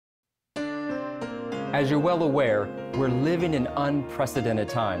As you're well aware, we're living in unprecedented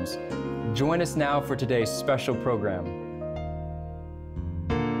times. Join us now for today's special program.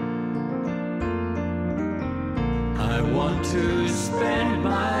 I want to spend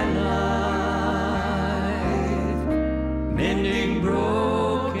my life mending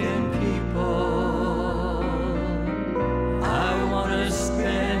broken people. I want to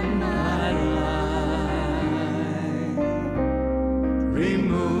spend my life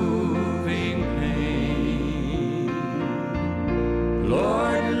removing pain.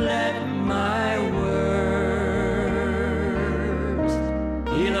 Lord, let my words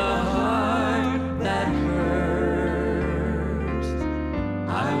heal a heart that hurts.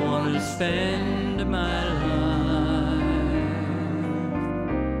 I want to spend my life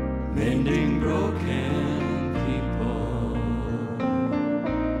mending broken people.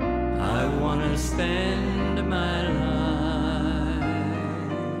 I want to spend my life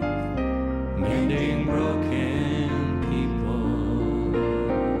mending broken people.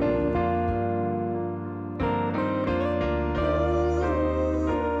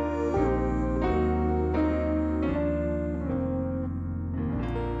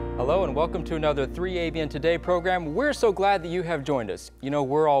 Hello and welcome to another 3ABN Today program. We're so glad that you have joined us. You know,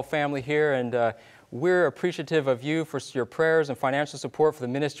 we're all family here, and we're appreciative of you for your prayers and financial support for the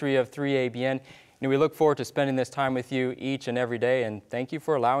ministry of 3ABN. And we look forward to spending this time with you each and every day, and thank you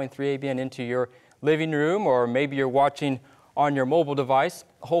for allowing 3ABN into your living room, or maybe you're watching on your mobile device.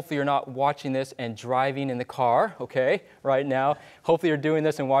 Hopefully you're not watching this and driving in the car, okay, right now. Hopefully you're doing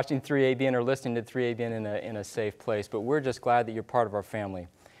this and watching 3ABN or listening to 3ABN in a safe place, but we're just glad that you're part of our family.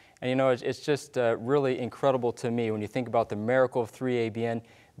 And you know, it's just really incredible to me when you think about the miracle of 3ABN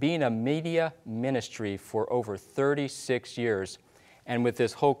being a media ministry for over 36 years. And with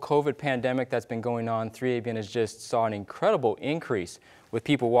this whole COVID pandemic that's been going on, 3ABN has just saw an incredible increase with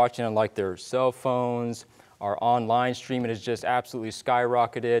people watching on like their cell phones. Our online streaming has just absolutely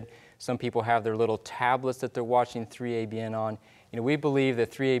skyrocketed. Some people have their little tablets that they're watching 3ABN on. You know, we believe that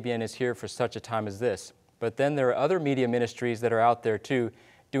 3ABN is here for such a time as this. But then there are other media ministries that are out there too,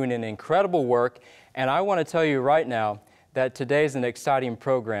 doing an incredible work. And I want to tell you right now that today is an exciting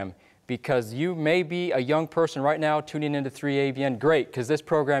program, because you may be a young person right now tuning into 3ABN. Great, because this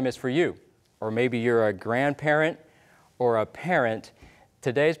program is for you. Or maybe you're a grandparent or a parent.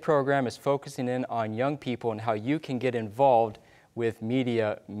 Today's program is focusing in on young people and how you can get involved with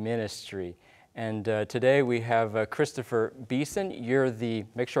media ministry. And today we have Christopher Beason. You're the,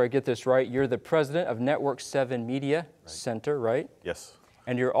 make sure I get this right, you're the president of Network 7 Media Center, right? Yes.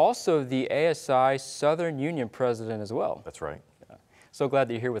 And you're also the ASI Southern Union president as well. That's right. Yeah. So glad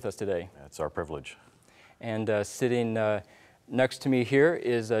that you're here with us today. It's our privilege. And sitting next to me here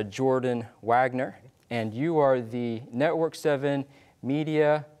is Jordan Wagner, and you are the Network 7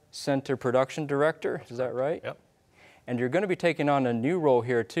 Media Center Production Director, is that right? Yep. And you're going to be taking on a new role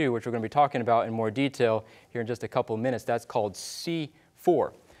here too, which we're going to be talking about in more detail here in just a couple of minutes. That's called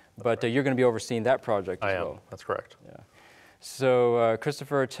C4. But you're going to be overseeing that project as well. That's correct. Yeah. So,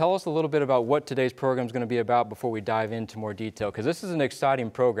 Christopher, tell us a little bit about what today's program is going to be about before we dive into more detail, because this is an exciting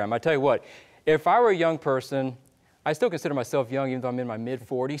program. I tell you what, if I were a young person, I still consider myself young, even though I'm in my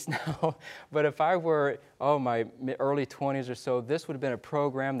mid-40s now, but if I were, my early 20s or so, this would have been a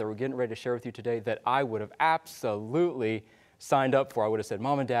program that we're getting ready to share with you today that I would have absolutely signed up for. I would have said,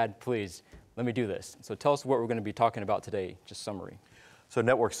 Mom and Dad, please, let me do this. So tell us what we're going to be talking about today, just summary. So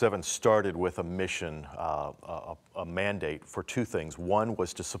Network 7 started with a mission, a mandate for two things. One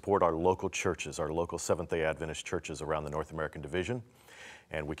was to support our local churches, our local Seventh-day Adventist churches around the North American Division.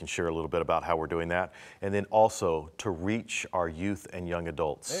 And we can share a little bit about how we're doing that. And then also to reach our youth and young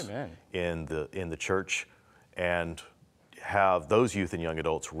adults in the church, and have those youth and young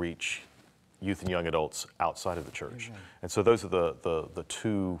adults reach youth and young adults outside of the church. Amen. And so those are the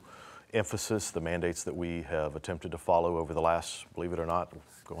two emphasis, the mandates that we have attempted to follow over the last, believe it or not,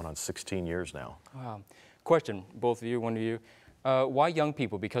 going on 16 years now. Wow. Question, both of you, one of you. Why young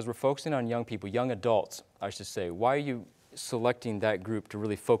people? Because we're focusing on young people, young adults, I should say. Why are you selecting that group to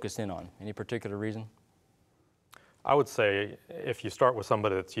really focus in on? Any particular reason? I would say if you start with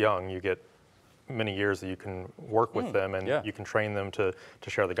somebody that's young, you get many years that you can work with them, and you can train them to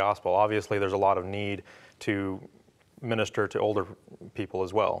share the gospel. Obviously, there's a lot of need to minister to older people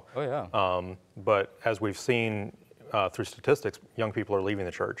as well. Oh, yeah. But as we've seen through statistics, young people are leaving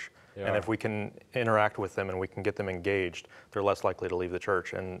the church. And if we can interact with them and we can get them engaged, they're less likely to leave the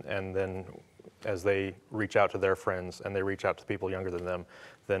church. And then as they reach out to their friends and they reach out to people younger than them,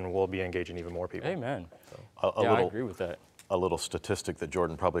 then we'll be engaging even more people. Amen. So, I agree with that. a little statistic that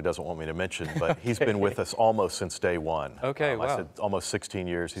Jordan probably doesn't want me to mention, but he's been with us almost since day one. Okay, wow. I said almost 16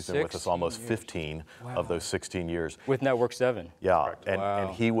 years. He's been with us almost 15 of those 16 years. With Network 7? Yeah,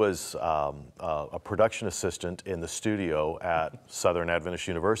 and he was a production assistant in the studio at Southern Adventist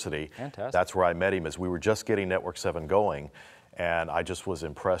University. Fantastic. That's where I met him as we were just getting Network 7 going. And I just was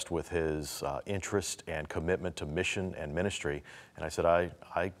impressed with his interest and commitment to mission and ministry. And I said,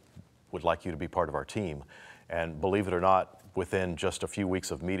 I would like you to be part of our team. And believe it or not, within just a few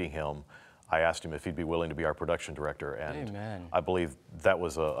weeks of meeting him, I asked him if he'd be willing to be our production director. And Amen. I believe that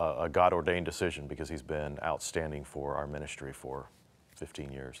was a God-ordained decision because he's been outstanding for our ministry for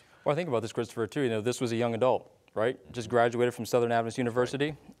 15 years. Well, I think about this, Christopher, too. You know, this was a young adult, right? Just graduated from Southern Adventist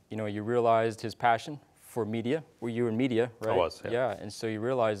University. You know, you realized his passion for media. Were you in media, right? I was, yeah. Yeah, and so you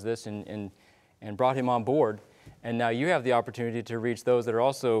realized this and brought him on board. And now you have the opportunity to reach those that are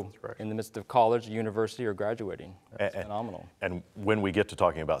also in the midst of college, university, or graduating. That's phenomenal. And when we get to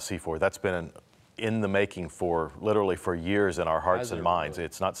talking about C4, that's been in the making for literally for years in our hearts and minds. Really?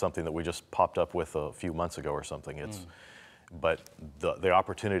 It's not something that we just popped up with a few months ago or something. It's, but the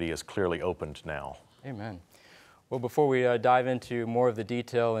opportunity is clearly opened now. Amen. Well, before we dive into more of the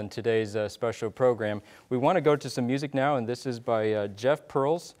detail in today's special program, we want to go to some music now, and this is by Jeff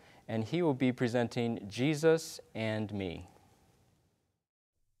Pearls, and he will be presenting Jesus and Me.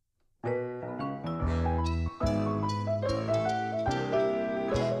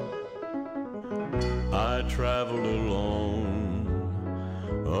 I traveled alone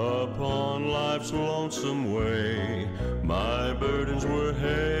upon life's lonesome way. My burdens were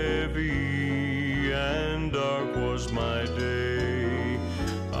heavy and dark was my day.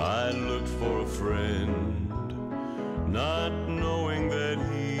 I looked for a friend, not knowing that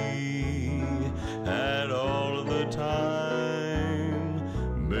he had all of the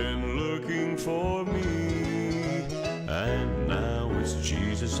time been looking for me. And now it's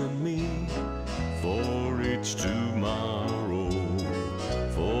Jesus and me for each tomorrow,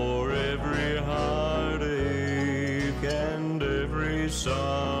 for every heartache and every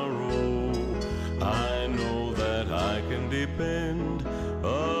sorrow. I know that I can depend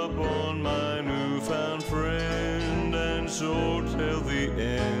upon my newfound friend, and so till the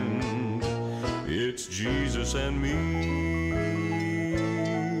end, it's Jesus and me.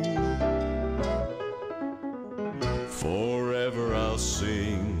 Forever I'll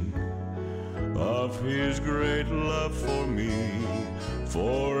sing of His great love for me.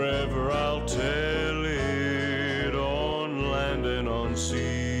 Forever I'll tell it on land and on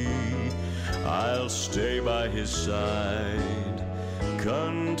sea. I'll stay by His side,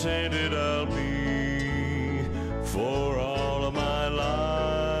 contented I'll be for all of my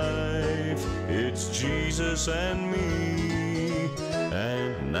life. It's Jesus and me,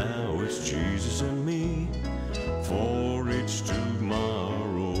 and now it's Jesus and me for each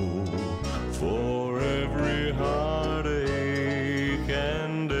tomorrow, for every heartache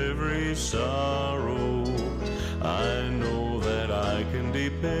and every sorrow. I know that I can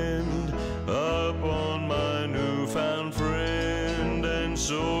depend upon my newfound friend, and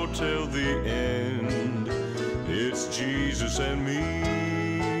so till the end, it's Jesus and me.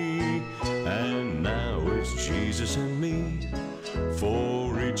 And now it's Jesus and me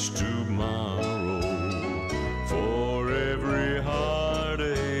for each tomorrow, for every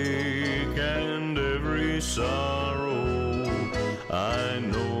heartache and every sorrow. I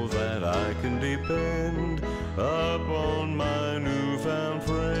know that I can depend upon my newfound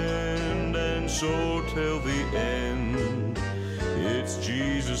friend, and so till the end, it's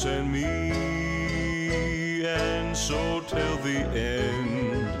Jesus and me. And so till the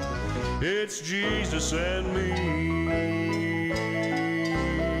end, it's Jesus and me.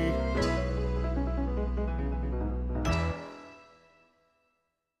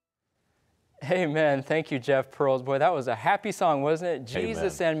 Amen. Thank you, Jeff Pearls. Boy, that was a happy song, wasn't it?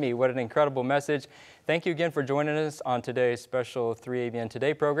 Jesus and Me. What an incredible message. Thank you again for joining us on today's special 3ABN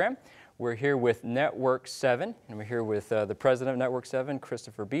Today program. We're here with Network 7, and we're here with the president of Network 7,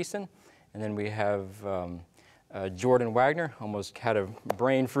 Christopher Beason. And then we have Jordan Wagner. Almost had a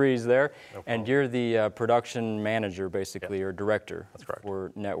brain freeze there. No problem. And you're the production manager, basically, or director. That's correct.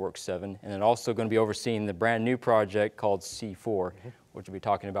 For Network 7. And then also going to be overseeing the brand new project called C4, which we'll be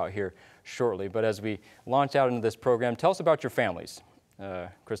talking about here shortly. But as we launch out into this program, tell us about your families.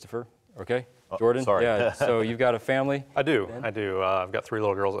 Christopher, okay? Jordan? Sorry. Yeah, so you've got a family? I do. I've got 3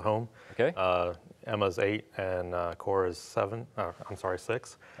 little girls at home. Okay. Emma's 8 and Cora's 7. I'm sorry,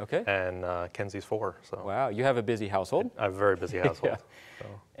 6. Okay. And Kenzie's 4. So. Wow, you have a busy household. I have a very busy household. So.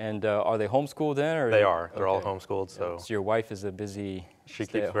 And are they homeschooled then? Or they are. They're all homeschooled. So your wife is a busy. She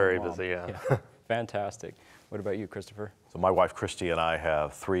keeps very mom. busy. Yeah. Fantastic. What about you, Christopher? So my wife, Christy, and I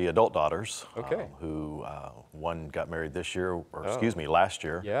have 3 adult daughters. Okay. Who one got married this year, or excuse me, last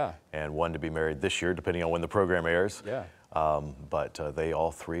year. Yeah. And one to be married this year, depending on when the program airs. Yeah. But they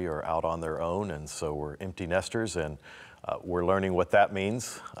all 3 are out on their own, and so we're empty nesters, and we're learning what that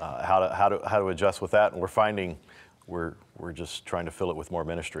means, how to adjust with that, and we're finding we're just trying to fill it with more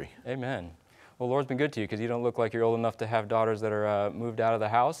ministry. Amen. Well, Lord's been good to you because you don't look like you're old enough to have daughters that are moved out of the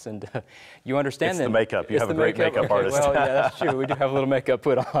house, and you understand them. It's the makeup. You have a great makeup artist. Well, yeah, that's true. We do have a little makeup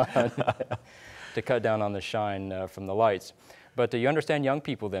put on to cut down on the shine from the lights. But you understand young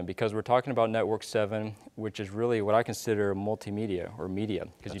people then, because we're talking about Network 7, which is really what I consider multimedia or media,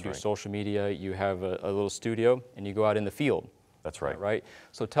 because you do social media, you have a little studio, and you go out in the field. That's right. Right?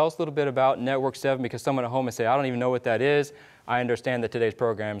 So tell us a little bit about Network 7, because someone at home may say, I don't even know what that is. I understand that today's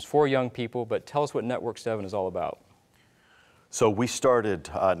program is for young people, but tell us what Network 7 is all about. So we started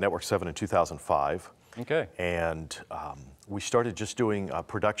Network 7 in 2005. Okay. And we started just doing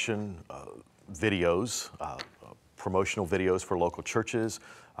production videos, promotional videos for local churches,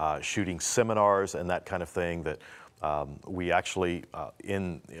 shooting seminars and that kind of thing that we actually,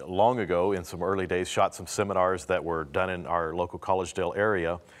 long ago, in some early days, shot some seminars that were done in our local Collegedale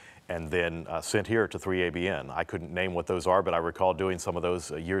area and then sent here to 3ABN. I couldn't name what those are, but I recall doing some of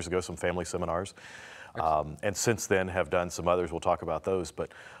those years ago, some family seminars. And since then have done some others. We'll talk about those.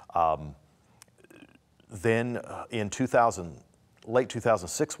 But then in late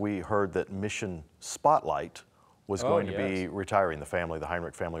 2006, we heard that Mission Spotlight was going to be retiring. The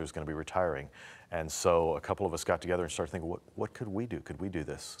Heinrich family was going to be retiring. And so a couple of us got together and started thinking, what could we do? Could we do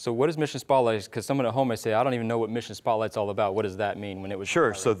this? So what is Mission Spotlight? Because someone at home may say, I don't even know what Mission Spotlight's all about. What does that mean when it was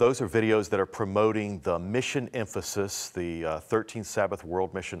Sure. So those are videos that are promoting the mission emphasis, the 13th Sabbath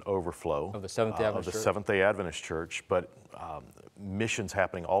World Mission Overflow of the Seventh-day Adventist Church, but missions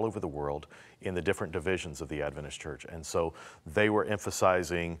happening all over the world in the different divisions of the Adventist Church. And so they were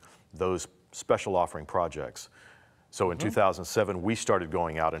emphasizing those special offering projects. So in 2007, we started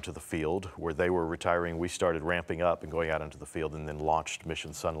going out into the field. Where they were retiring, we started ramping up and going out into the field, and then launched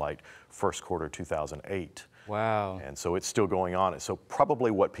Mission Sonlight first quarter 2008. Wow. And so it's still going on. So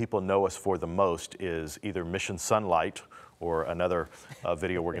probably what people know us for the most is either Mission Sonlight, or another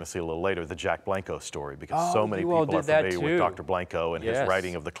video we're going to see a little later, the Jack Blanco story, because so many people are familiar with Dr. Blanco and his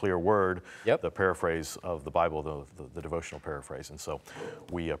writing of the Clear Word, the paraphrase of the Bible, the devotional paraphrase. And so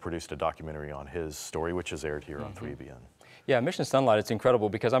we produced a documentary on his story, which is aired here on 3ABN. Yeah, Mission Sonlight, it's incredible,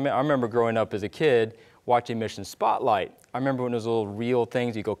 because I remember growing up as a kid watching Mission Spotlight. I remember when those little reel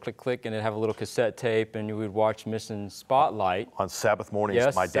things, you go click, click, and it'd have a little cassette tape, and you would watch Mission Spotlight. On Sabbath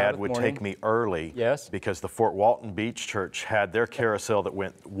mornings, my dad would take me early because the Fort Walton Beach Church had their carousel that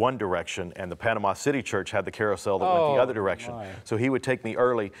went one direction, and the Panama City Church had the carousel that went the other direction. So he would take me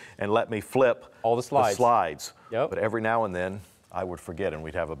early and let me flip all the slides. But every now and then, I would forget, and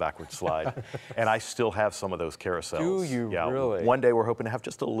we'd have a backward slide. And I still have some of those carousels. Do you really? One day we're hoping to have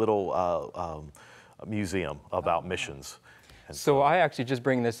just a little museum about missions. And so I actually just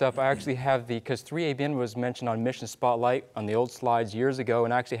bring this up. I actually have because 3ABN was mentioned on Mission Spotlight on the old slides years ago,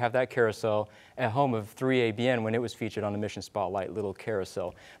 and I actually have that carousel at home of 3ABN when it was featured on the Mission Spotlight little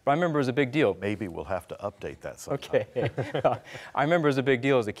carousel. But I remember it was a big deal. Maybe we'll have to update that sometime. Okay. I remember it was a big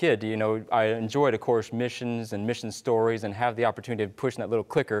deal as a kid. You know, I enjoyed, of course, missions and mission stories, and have the opportunity of pushing that little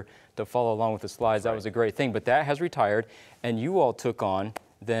clicker to follow along with the slides. That was a great thing. But that has retired, and you all took on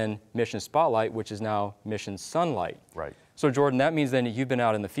then Mission Spotlight, which is now Mission Sonlight. Right. So Jordan, that means then you've been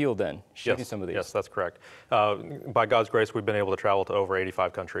out in the field then, shooting some of these. Yes, that's correct. By God's grace, we've been able to travel to over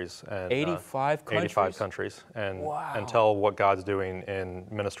 85 countries. And, 85 countries? 85 countries, and tell what God's doing in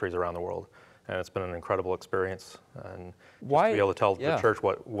ministries around the world. And it's been an incredible experience, and just to be able to tell the church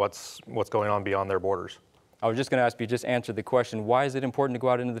what's going on beyond their borders. I was just going to ask you, just answer the question, why is it important to go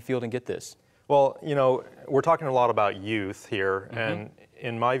out into the field and get this? Well, you know, we're talking a lot about youth here, and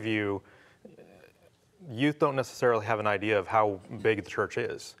in my view, youth don't necessarily have an idea of how big the church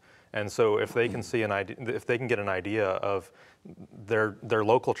is. And so if they can see if they can get an idea of their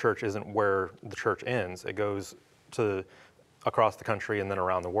local church isn't where the church ends, it goes to across the country and then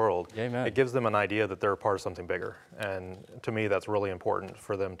around the world. Amen. It gives them an idea that they're a part of something bigger. And to me, that's really important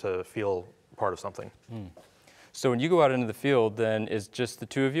for them to feel part of something. So when you go out into the field, then is just the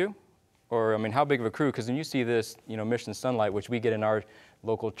two of you? Or, I mean, how big of a crew? Because when you see this, you know, Mission Sonlight, which we get in our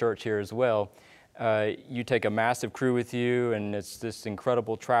local church here as well, you take a massive crew with you, and it's this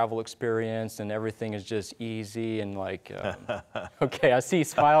incredible travel experience, and everything is just easy and like, okay, I see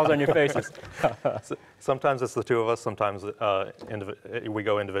smiles on your faces. Sometimes it's the two of us, sometimes we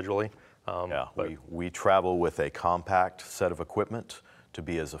go individually. We travel with a compact set of equipment to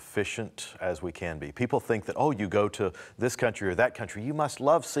be as efficient as we can be. People think that, oh, you go to this country or that country, you must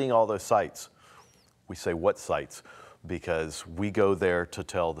love seeing all those sites. We say, what sites? Because we go there to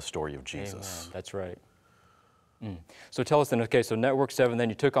tell the story of Jesus. Amen. That's right. So tell us then, okay, so Network 7, then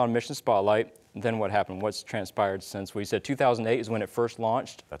you took on Mission Spotlight, then what happened? What's transpired since? We said 2008 is when it first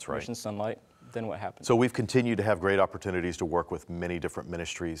launched. That's right. Mission Sonlight. Then what happened? So we've continued to have great opportunities to work with many different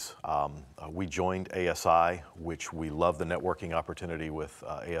ministries. We joined ASI, which we love the networking opportunity with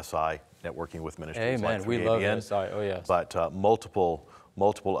ASI, networking with ministries. Amen. Like We love ABN, ASI. Oh, yes. But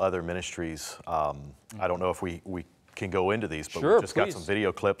multiple other ministries. I don't know if we can go into these, but Sure, we've just please. got some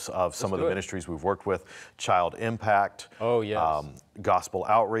video clips of some of the do it. ministries we've worked with. Child Impact, Oh, yes. Gospel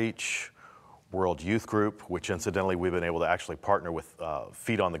Outreach, World Youth Group, which incidentally we've been able to actually partner with,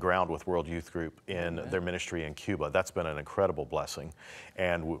 feet on the ground with World Youth Group in their ministry in Cuba. That's been an incredible blessing.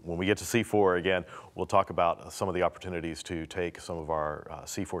 And when we get to C4 again, we'll talk about some of the opportunities to take some of our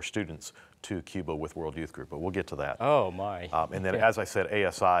C4 students to Cuba with World Youth Group, but we'll get to that. Oh, my. And then, as I said,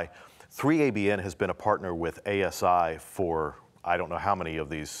 ASI, 3ABN has been a partner with ASI for I don't know how many of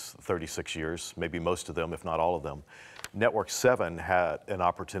these 36 years, maybe most of them, if not all of them. Network 7 had an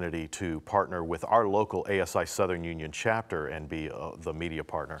opportunity to partner with our local ASI Southern Union chapter and be the media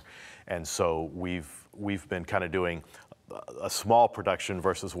partner. And so we've been kind of doing a small production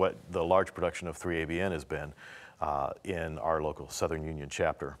versus what the large production of 3ABN has been in our local Southern Union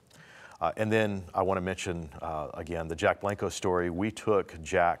chapter. And then I want to mention, again, the Jack Blanco story. We took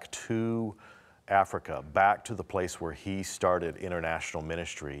Jack to Africa, back to the place where he started international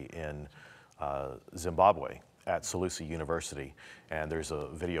ministry in Zimbabwe at Solusi University. And there's a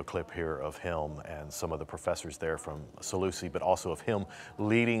video clip here of him and some of the professors there from Solusi, but also of him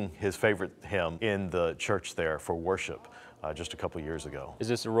leading his favorite hymn in the church there for worship just a couple years ago. Is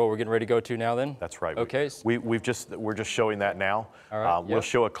this a role we're getting ready to go to now then? That's right. Okay. We're just showing that now. All right. We'll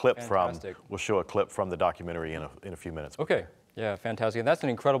show a clip Fantastic. from the documentary in a few minutes. Okay. Yeah, fantastic. And that's an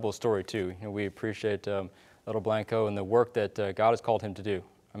incredible story too. You know, we appreciate Little Blanco and the work that God has called him to do.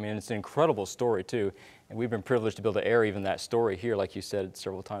 I mean, it's an incredible story too, and we've been privileged to be able to air even that story here, like you said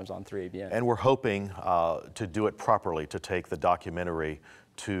several times on 3ABN. And we're hoping to do it properly, to take the documentary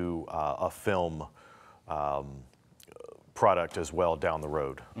to a film product as well down the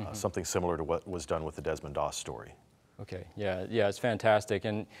road, something similar to what was done with the Desmond Doss story. Okay, yeah, it's fantastic.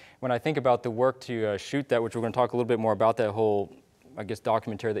 And when I think about the work to shoot that, which we're going to talk a little bit more about that whole, I guess,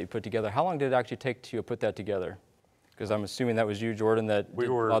 documentary that you put together, how long did it actually take to put that together? Because I'm assuming that was you, Jordan, that did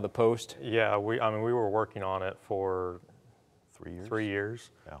a lot of the post. Yeah, we were working on it for 3 years. 3 years.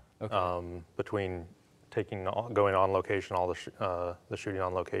 Yeah. Okay. Between going on location, all the shooting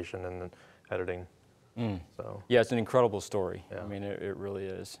on location, and then editing. So. Yeah, it's an incredible story. Yeah. I mean, it really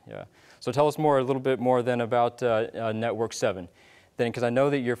is. Yeah. So tell us a little bit more then about Network 7. Then, because I know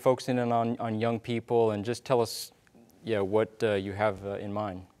that you're focusing in on young people, and just tell us, what you have in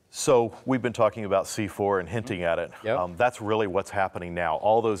mind. So we've been talking about C4 and hinting at it. Yep. That's really what's happening now.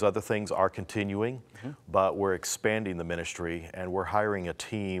 All those other things are continuing, but we're expanding the ministry and we're hiring a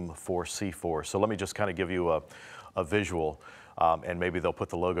team for C4. So let me just kind of give you a visual, and maybe they'll put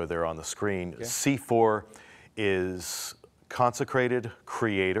the logo there on the screen. Okay. C4 is consecrated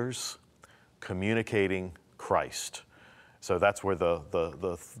creators communicating Christ. So that's where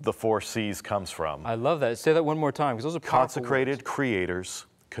the 4 C's comes from. I love that. Say that one more time, because those are powerful consecrated words. Creators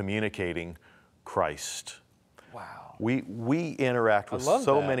communicating Christ. Wow. We interact with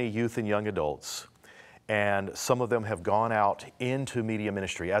so that. many youth and young adults, and some of them have gone out into media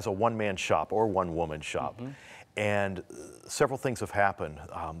ministry as a one-man shop or one-woman shop. And several things have happened.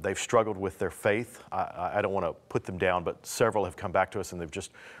 They've struggled with their faith. I don't want to put them down, but several have come back to us and they've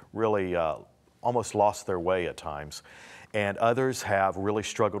just really almost lost their way at times. And others have really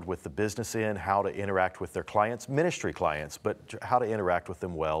struggled with the business end, how to interact with their clients, ministry clients, but how to interact with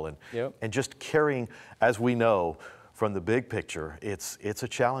them well. And just carrying, as we know from the big picture, it's a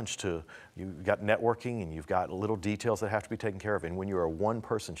challenge you've got networking and you've got little details that have to be taken care of. And when you're a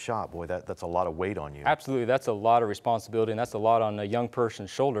one-person shop, boy, that's a lot of weight on you. Absolutely, that's a lot of responsibility, and that's a lot on a young person's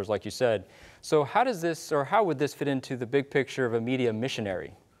shoulders, like you said. So how does this, or how would this fit into the big picture of a media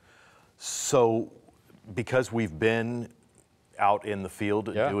missionary? So, because we've been out in the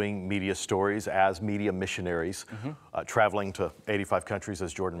field doing media stories as media missionaries, traveling to 85 countries,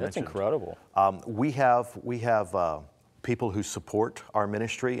 as Jordan mentioned. That's incredible. We have people who support our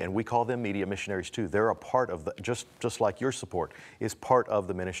ministry, and we call them media missionaries too. They're a part of the, just like your support is part of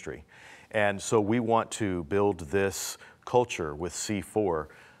the ministry. And so we want to build this culture with C4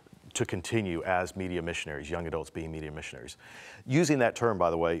 to continue as media missionaries, young adults being media missionaries. Using that term,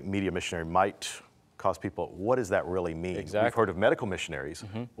 by the way, media missionary might cause people, what does that really mean? Exactly. We've heard of medical missionaries.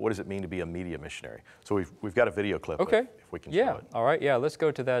 But what does it mean to be a media missionary? So we've got a video clip. Okay. If we can Yeah. show it. All right. Yeah. Let's go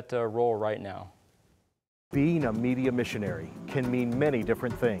to that roll right now. Being a media missionary can mean many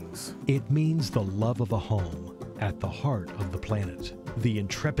different things. It means the love of a home at the heart of the planet, the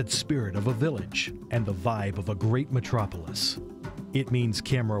intrepid spirit of a village, and the vibe of a great metropolis. It means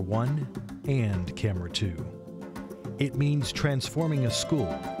camera 1 and camera 2. It means transforming a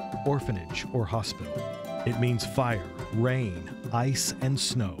school, orphanage, or hospital. It means fire, rain, ice, and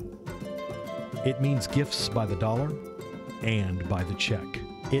snow. It means gifts by the dollar and by the check.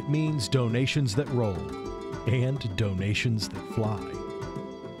 It means donations that roll and donations that fly.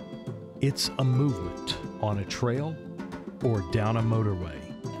 It's a movement on a trail or down a motorway.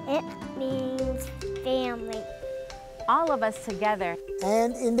 It means family. All of us together.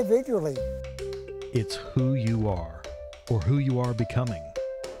 And individually. It's who you are or who you are becoming.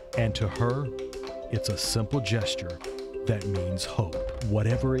 And to her, it's a simple gesture that means hope.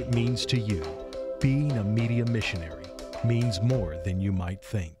 Whatever it means to you, being a media missionary means more than you might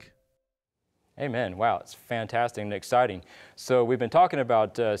think. Amen. Wow, it's fantastic and exciting. So we've been talking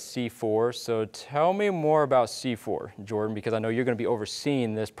about C4. So tell me more about C4, Jordan, because I know you're going to be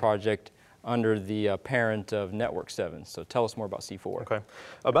overseeing this project under the parent of Network 7. So tell us more about C4. Okay.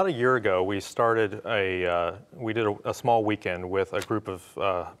 About a year ago, we started we did a small weekend with a group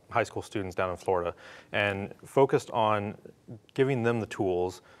of high school students down in Florida and focused on giving them the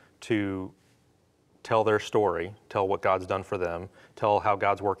tools to tell their story, tell what God's done for them, tell how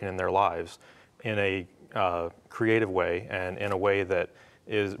God's working in their lives in a creative way and in a way that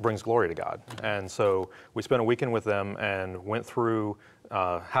brings glory to God. And so we spent a weekend with them and went through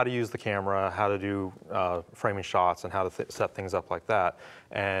how to use the camera, how to do framing shots, and how to set things up like that.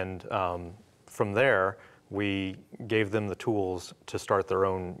 And from there, we gave them the tools to start their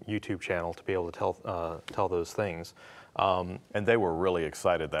own YouTube channel to be able to tell those things. And they were really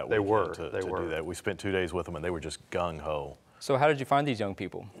excited that weekend to do that. We spent 2 days with them, and they were just gung-ho. So how did you find these young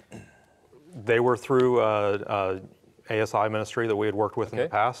people? They were through ASI ministry that we had worked with in the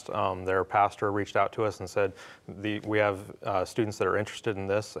past. Their pastor reached out to us and said, we have students that are interested in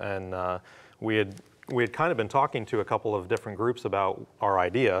this, and we had kind of been talking to a couple of different groups about our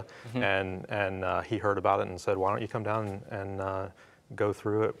idea, and he heard about it and said, why don't you come down and go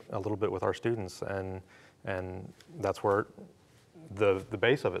through it a little bit with our students, and that's where the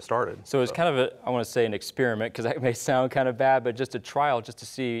base of it started. So it's kind of I want to say an experiment, because that may sound kind of bad, but just a trial just to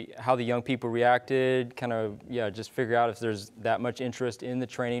see how the young people reacted, kind of, just figure out if there's that much interest in the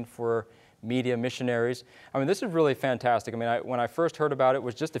training for media missionaries. I mean, this is really fantastic. I mean, when I first heard about it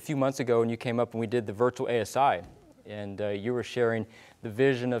was just a few months ago, and you came up and we did the virtual ASI, and you were sharing the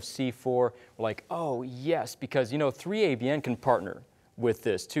vision of C4. We're like, oh yes, because 3ABN can partner with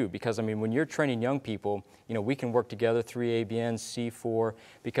this too, because I mean, when you're training young people, we can work together, 3ABN, C4,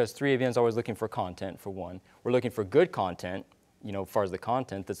 because 3ABN is always looking for content, for one. We're looking for good content, as far as the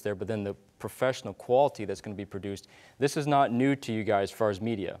content that's there, but then the professional quality that's going to be produced. This is not new to you guys as far as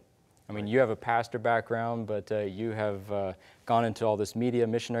media. I mean, you have a pastor background, but you have gone into all this media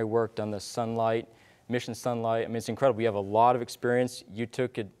missionary work, done the Sonlight, Mission Sonlight. I mean, it's incredible. You have a lot of experience.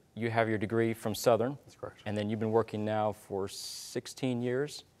 You have your degree from Southern. That's correct. And then you've been working now for 16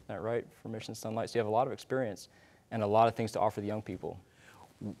 years, is that right, for Mission Sonlight? So you have a lot of experience and a lot of things to offer the young people.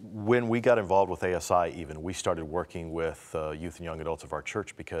 When we got involved with ASI even, we started working with youth and young adults of our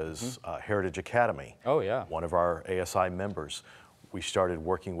church because Heritage Academy, one of our ASI members, we started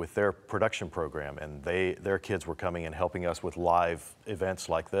working with their production program, and their kids were coming and helping us with live events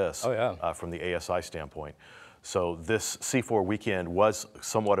like this from the ASI standpoint. So this C4 weekend was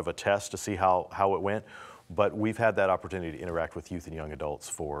somewhat of a test to see how it went, but we've had that opportunity to interact with youth and young adults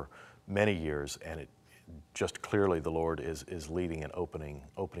for many years, and it just clearly the Lord is leading and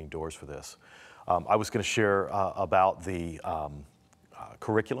opening doors for this. I was going to share about the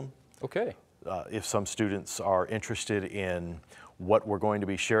curriculum. Okay. If some students are interested in what we're going to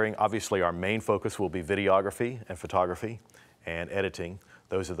be sharing, obviously our main focus will be videography and photography and editing.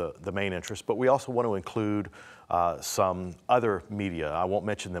 Those are the main interests, but we also want to include some other media. I won't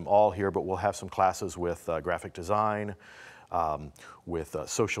mention them all here, but we'll have some classes with graphic design, with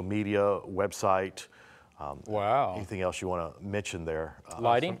social media, website. Wow. Anything else you want to mention there?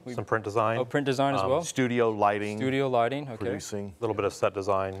 Lighting? Some print design. Oh, print design as well? Studio lighting. Studio lighting, okay. Producing. A little bit of set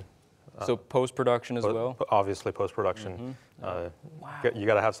design. So post-production as well? Obviously post-production. You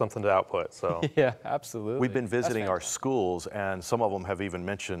got to have something to output. So yeah, absolutely. We've been visiting our schools, and some of them have even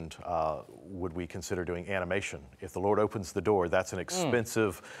mentioned, would we consider doing animation? If the Lord opens the door, that's an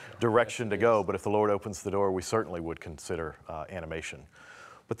expensive direction to go, but if the Lord opens the door, we certainly would consider animation.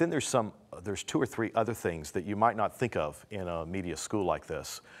 But then there's 2 or 3 other things that you might not think of in a media school like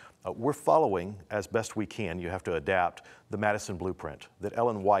this. We're following, as best we can, you have to adapt, the Madison blueprint that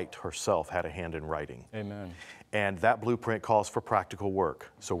Ellen White herself had a hand in writing. Amen. And that blueprint calls for practical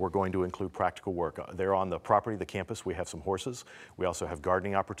work. So we're going to include practical work. There on the property, the campus, we have some horses. We also have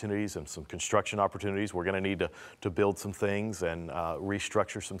gardening opportunities and some construction opportunities. We're going to need to build some things and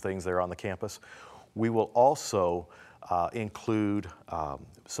restructure some things there on the campus. We will also include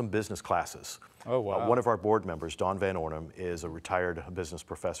some business classes. Oh, wow. One of our board members, Don Van Ornum, is a retired business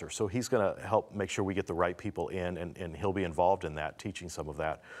professor. So he's going to help make sure we get the right people in, and he'll be involved in that, teaching some of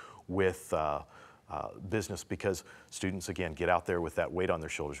that with business, because students, again, get out there with that weight on their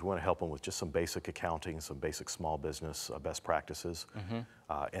shoulders. We want to help them with just some basic accounting, some basic small business best practices.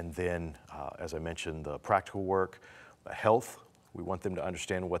 And then, as I mentioned, the practical work, health. We want them to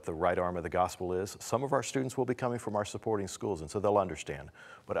understand what the right arm of the gospel is. Some of our students will be coming from our supporting schools, and so they'll understand.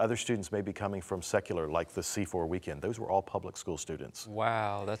 But other students may be coming from secular, like the C4 weekend. Those were all public school students.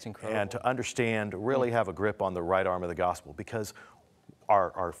 Wow, that's incredible. And to understand, really have a grip on the right arm of the gospel, because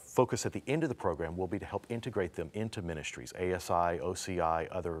our focus at the end of the program will be to help integrate them into ministries, ASI, OCI,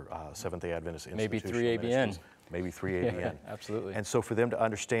 other Seventh-day Adventist institutional maybe 3ABN. Maybe 3ABN. Yeah, absolutely. And so for them to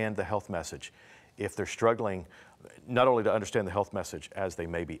understand the health message, if they're struggling, not only to understand the health message as they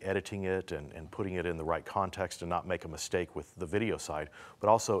may be editing it and putting it in the right context and not make a mistake with the video side, but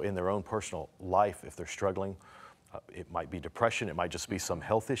also in their own personal life, if they're struggling, it might be depression, it might just be some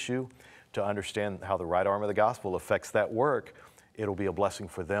health issue, to understand how the right arm of the gospel affects that work, it'll be a blessing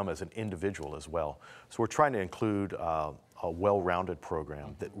for them as an individual as well. So we're trying to include a well-rounded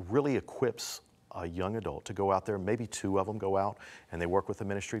program that really equips a young adult to go out there. Maybe 2 of them go out and they work with the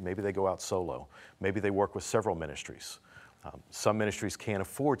ministry. Maybe they go out solo. Maybe they work with several ministries. Some ministries can't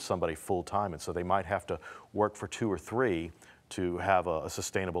afford somebody full-time, and so they might have to work for 2 or 3 to have a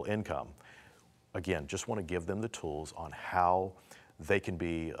sustainable income. Again, just want to give them the tools on how they can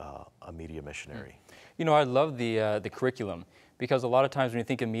be a media missionary. You know, I love the curriculum, because a lot of times when you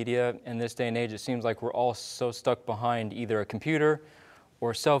think of media in this day and age, it seems like we're all so stuck behind either a computer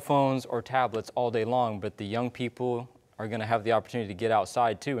or cell phones or tablets all day long, but the young people are going to have the opportunity to get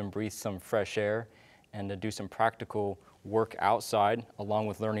outside too and breathe some fresh air and to do some practical work outside, along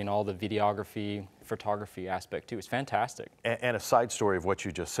with learning all the videography, photography aspect too. It's fantastic. And a side story of what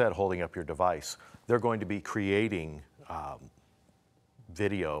you just said, holding up your device, they're going to be creating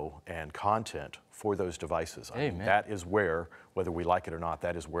video and content for those devices. I mean, that is where, whether we like it or not,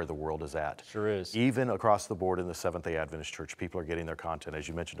 that is where the world is at. Sure is. Even across the board in the Seventh-day Adventist Church, people are getting their content, as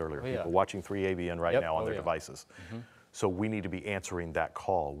you mentioned earlier. People watching 3ABN right now on their devices. So we need to be answering that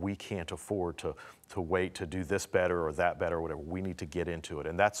call. We can't afford to wait to do this better or that better or whatever. We need to get into it.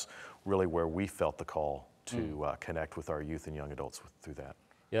 And that's really where we felt the call to connect with our youth and young adults through that.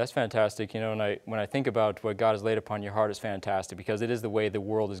 Yeah, that's fantastic. You know, when I think about what God has laid upon your heart, it's fantastic, because it is the way the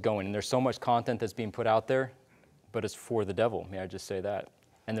world is going. And there's so much content that's being put out there, but it's for the devil, may I just say that.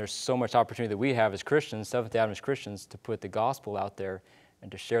 And there's so much opportunity that we have as Christians, Seventh-day Adventist Christians, to put the gospel out there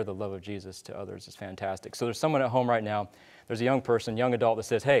and to share the love of Jesus to others. It's fantastic. So there's someone at home right now, there's a young person, young adult that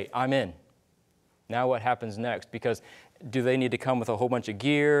says, hey, I'm in. Now what happens next? Because do they need to come with a whole bunch of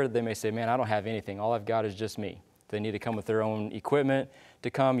gear? They may say, man, I don't have anything. All I've got is just me. They need to come with their own equipment to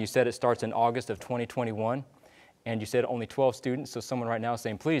come. You said it starts in August of 2021, and you said only 12 students. So someone right now is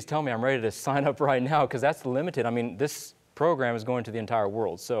saying, please tell me I'm ready to sign up right now, because that's limited. I mean, this program is going to the entire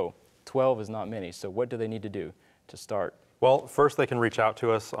world, so 12 is not many. So what do they need to do to start? Well, first they can reach out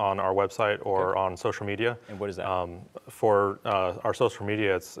to us on our website or on social media. And what is that? For our social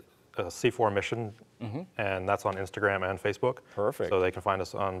media, it's C4 Mission, and that's on Instagram and Facebook. Perfect. So they can find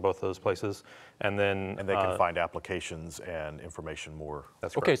us on both those places, and then they can find applications and information more.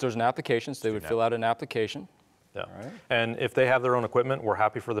 That's okay. correct. So there's an application. So they would fill out an application. Yeah. All right. And if they have their own equipment, we're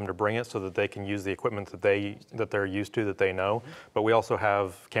happy for them to bring it so that they can use the equipment that they're used to, that they know. But we also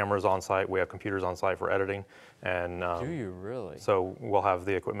have cameras on site. We have computers on site for editing, and do you really? So we'll have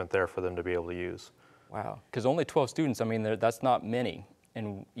the equipment there for them to be able to use. Wow. Because only 12 students. I mean, that's not many.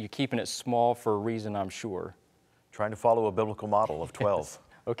 And you're keeping it small for a reason, I'm sure. Trying to follow a biblical model of 12.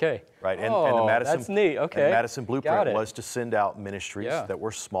 Okay. Right, and the Madison, that's neat. Okay. and Madison Blueprint was to send out ministries Yeah. that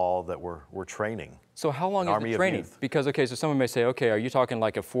were small, that were training. So how long is the training? Because, okay, so someone may say, okay, are you talking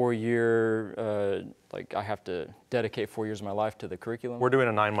like a 4-year, like I have to dedicate 4 years of my life to the curriculum? We're doing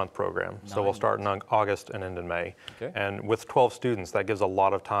a 9-month program. So we'll start in August and end in May. Okay. And with 12 students, that gives a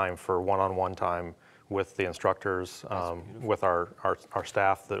lot of time for one-on-one time with the instructors, with our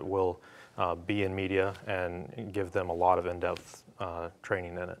staff that will be in media, and give them a lot of in-depth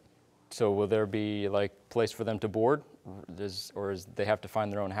training in it. So will there be like place for them to board they have to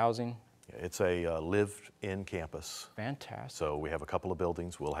find their own housing? It's a live-in campus. Fantastic. So we have a couple of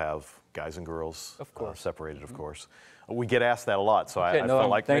buildings. We'll have guys and girls, of course, separated, of course. We get asked that a lot, so I felt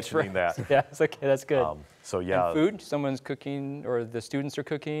like mentioning that. Yeah, it's okay. That's good. So yeah. And food? Someone's cooking, or the students are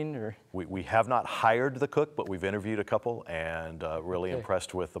cooking, or? We have not hired the cook, but we've interviewed a couple and really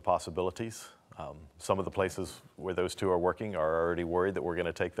impressed with the possibilities. Some of the places where those two are working are already worried that we're going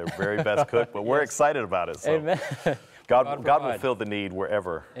to take their very best cook, but we're excited about it. So. Amen. God will fill the need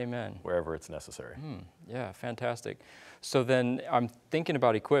wherever, Amen. Wherever it's necessary. Yeah, fantastic. So then I'm thinking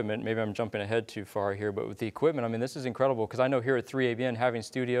about equipment. Maybe I'm jumping ahead too far here, but with the equipment, I mean, this is incredible because I know here at 3ABN having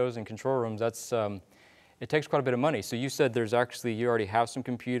studios and control rooms, that's it takes quite a bit of money. So you said you already have some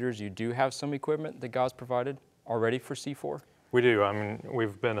computers, you do have some equipment that God's provided already for C4? We do. I mean,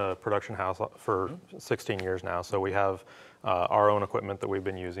 we've been a production house for 16 years now, so we have our own equipment that we've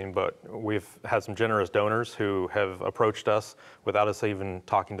been using, but we've had some generous donors who have approached us without us even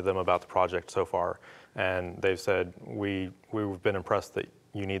talking to them about the project so far. And they've said, we've been impressed that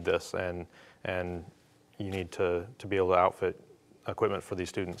you need this and you need to be able to outfit equipment for these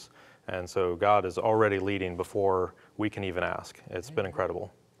students. And so God is already leading before we can even ask. It's been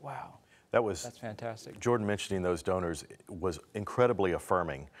incredible. Wow. That's fantastic. Jordan mentioning those donors was incredibly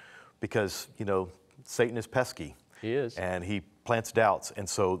affirming because, you know, Satan is pesky. He is. And he plants doubts. And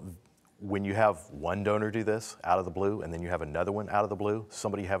so when you have one donor do this out of the blue and then you have another one out of the blue,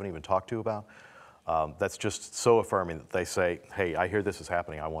 somebody you haven't even talked to about, that's just so affirming that they say, hey, I hear this is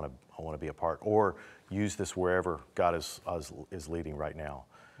happening. I want to be a part, or use this wherever God is leading right now.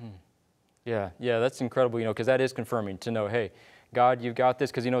 Yeah, that's incredible, you know, because that is confirming to know, hey, God, you've got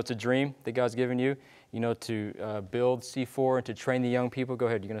this, because, you know, it's a dream that God's given you, you know, to build C4 and to train the young people. Go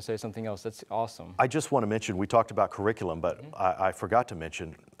ahead, you're going to say something else. That's awesome. I just want to mention, we talked about curriculum, but I forgot to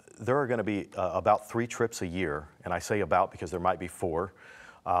mention, there are going to be about 3 trips a year, and I say about because there might be 4,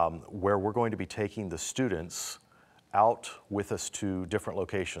 where we're going to be taking the students out with us to different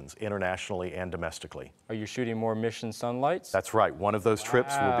locations, internationally and domestically. Are you shooting more Mission Sonlights? That's right. One of those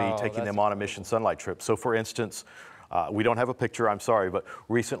trips will be taking them on a Mission Sonlight trip. So for instance, we don't have a picture, I'm sorry, but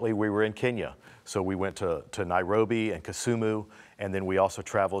recently we were in Kenya. So we went to Nairobi and Kisumu, and then we also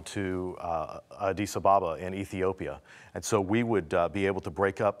traveled to Addis Ababa in Ethiopia. And so we would be able to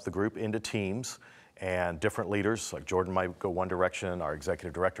break up the group into teams, and different leaders, like Jordan might go one direction, our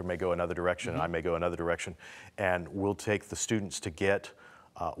executive director may go another direction, I may go another direction, and we'll take the students to get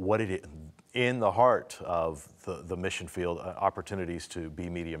what it is in the heart of the mission field, opportunities to be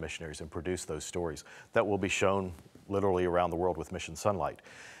media missionaries and produce those stories that will be shown literally around the world with Mission Sonlight.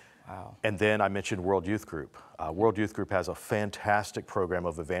 Wow. And then I mentioned World Youth Group. World Youth Group has a fantastic program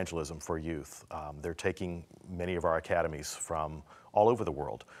of evangelism for youth. They're taking many of our academies from all over the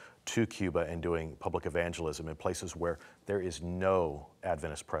world to Cuba and doing public evangelism in places where there is no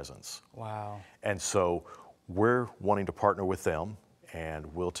Adventist presence. Wow. And so we're wanting to partner with them, and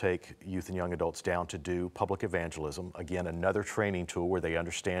we'll take youth and young adults down to do public evangelism. Again, another training tool where they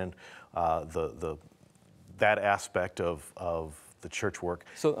understand that aspect of the church work.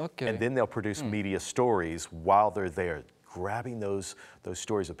 So, okay. And then they'll produce media stories while they're there, grabbing those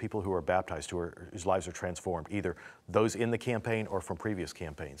stories of people who are baptized, whose lives are transformed, either those in the campaign or from previous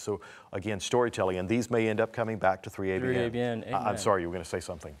campaigns. So again, storytelling, and these may end up coming back to 3ABN. 3ABN, I'm sorry, you were going to say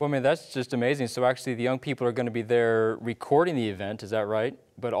something. Well, I mean, that's just amazing. So actually the young people are going to be there recording the event, is that right?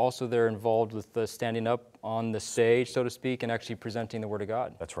 But also they're involved with the standing up on the stage, so to speak, and actually presenting the Word of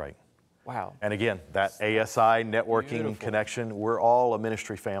God. That's right. Wow. And again, that ASI networking connection, we're all a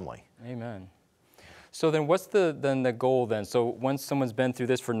ministry family. Amen. So then what's the goal then? So once someone's been through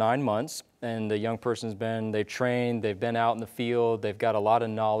this for 9 months and the young person's they've trained, they've been out in the field, they've got a lot of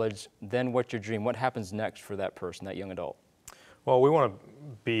knowledge, then what's your dream? What happens next for that person, that young adult? Well, we want to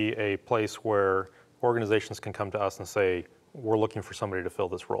be a place where organizations can come to us and say, we're looking for somebody to fill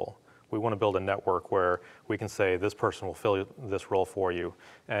this role. We want to build a network where we can say, this person will fill this role for you.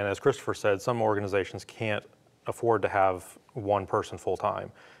 And as Christopher said, some organizations can't afford to have one person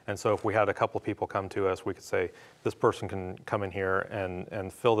full-time. And so if we had a couple of people come to us, we could say, this person can come in here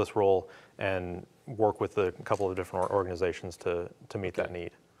and fill this role and work with a couple of different organizations to meet that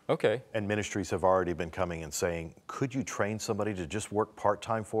need. Okay. And ministries have already been coming and saying, could you train somebody to just work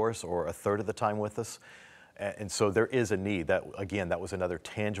part-time for us or a third of the time with us? And so there is a need. That, again, that was another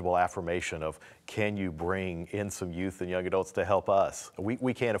tangible affirmation of, can you bring in some youth and young adults to help us?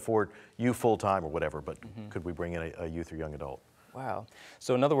 We can't afford you full-time or whatever, but could we bring in a youth or young adult? Wow.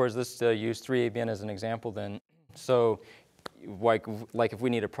 So in other words, let's use 3ABN as an example then. So like if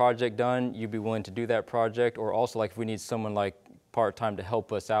we need a project done, you'd be willing to do that project, or also like if we need someone like part-time to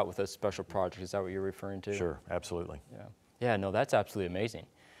help us out with a special project. Is that what you're referring to? Sure, absolutely. Yeah. Yeah, no, that's absolutely amazing.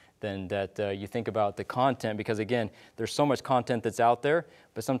 Then that you think about the content, because again, there's so much content that's out there,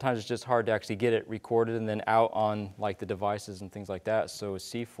 but sometimes it's just hard to actually get it recorded and then out on like the devices and things like that. So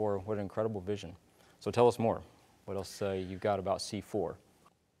C4, what an incredible vision. So tell us more. What else you've got about C4?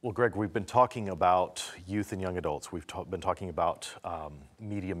 Well, Greg, we've been talking about youth and young adults. We've been talking about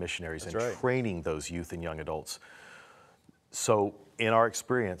media missionaries and training those youth and young adults. So in our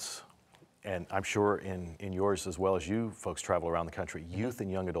experience, and I'm sure in yours as well as you folks travel around the country, youth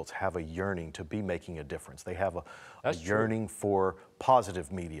and young adults have a yearning to be making a difference. They have a yearning for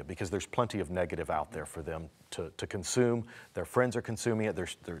positive media because there's plenty of negative out there for them to consume. Their friends are consuming it.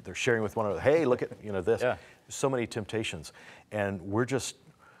 They're sharing with one another. Hey, look at this. Yeah. There's so many temptations. And we're just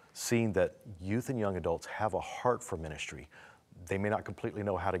seeing that youth and young adults have a heart for ministry. They may not completely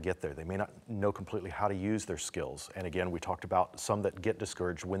know how to get there. They may not know completely how to use their skills. And again, we talked about some that get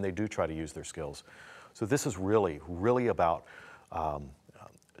discouraged when they do try to use their skills. So this is really about,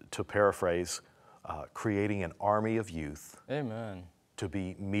 to paraphrase, creating an army of youth. Amen. To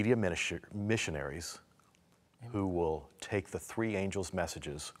be media missionaries. Amen. Who will take the three angels'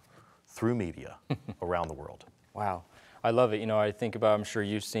 messages through media around the world. Wow. I love it. I think about, I'm sure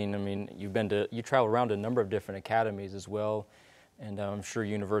you've seen, you travel around a number of different academies as well, and I'm sure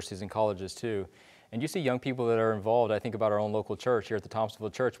universities and colleges too. And you see young people that are involved. I think about our own local church here at the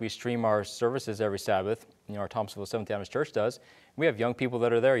Thompsonville Church. We stream our services every Sabbath. Our Thompsonville Seventh-day Adventist Church does. We have young people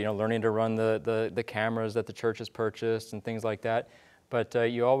that are there, learning to run the cameras that the church has purchased and things like that. But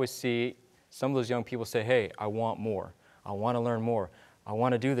you always see some of those young people say, hey, I want more. I want to learn more. I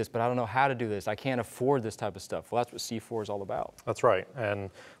want to do this, but I don't know how to do this. I can't afford this type of stuff. Well, that's what C4 is all about. That's right. And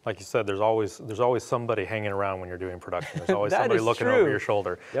like you said, there's always somebody hanging around when you're doing production. There's always somebody looking over your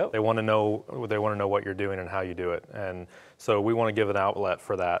shoulder. Yep. They want to know what you're doing and how you do it. And so we want to give an outlet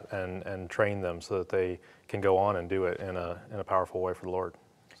for that and train them so that they can go on and do it in a powerful way for the Lord.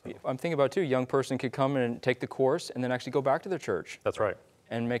 So. I'm thinking about too, a young person could come and take the course and then actually go back to their church. That's right.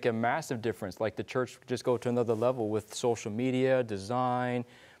 And make a massive difference. Like the church just go to another level with social media, design,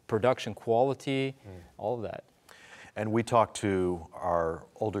 production quality, all of that. And we talk to our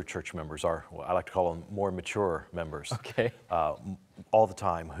older church members, I like to call them more mature members, all the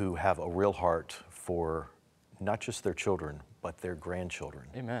time, who have a real heart for not just their children, but their grandchildren.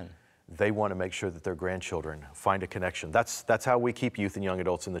 Amen. They want to make sure that their grandchildren find a connection. That's how we keep youth and young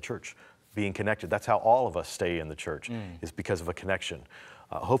adults in the church, being connected. That's how all of us stay in the church, is because of a connection.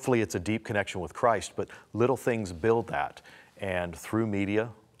 Hopefully it's a deep connection with Christ, but little things build that. And through media,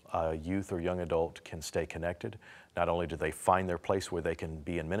 a youth or young adult can stay connected. Not only do they find their place where they can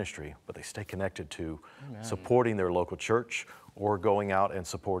be in ministry, but they stay connected to supporting their local church or going out and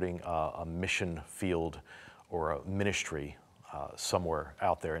supporting a mission field or a ministry somewhere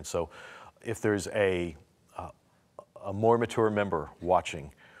out there. And so if there's a more mature member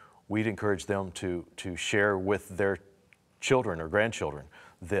watching, we'd encourage them to share with their children or grandchildren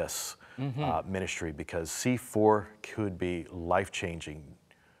this ministry, because C4 could be life-changing,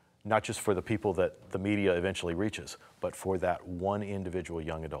 not just for the people that the media eventually reaches, but for that one individual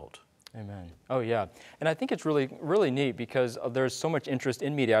young adult. Amen. Oh yeah, and I think it's really neat because there's so much interest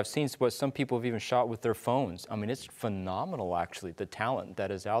in media. I've seen what some people have even shot with their phones. I mean, it's phenomenal actually, the talent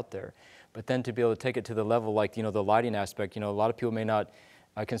that is out there. But then to be able to take it to the level like, the lighting aspect, a lot of people may not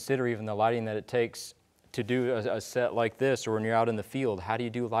consider even the lighting that it takes to do a set like this, or when you're out in the field. How do you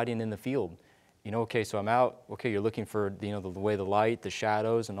do lighting in the field? Okay, so I'm out, you're looking for, the way the light, the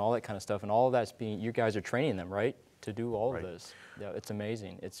shadows, and all that kind of stuff, and all of that's you guys are training them, right, to do all of this. Yeah, it's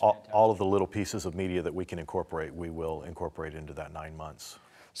amazing. It's all of the little pieces of media that we can incorporate, we will incorporate into that 9 months.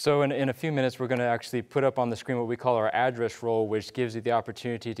 So in a few minutes, we're going to actually put up on the screen what we call our address roll, which gives you the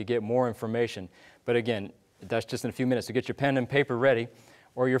opportunity to get more information. But again, that's just in a few minutes, so get your pen and paper ready,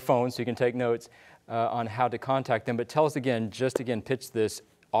 or your phone so you can take notes on how to contact them. But tell us again, pitch this,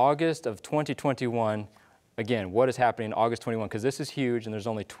 August of 2021, again, what is happening August 21, because this is huge and there's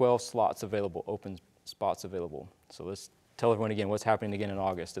only 12 slots available, open spots available. So let's tell everyone again what's happening again in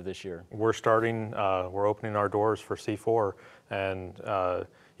August of this year. We're opening our doors for C4, and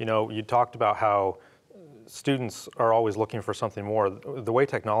you talked about how students are always looking for something more. The way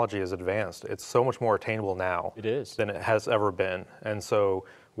technology is advanced, it's so much more attainable now than it has ever been. And so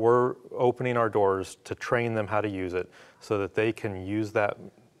we're opening our doors to train them how to use it so that they can use that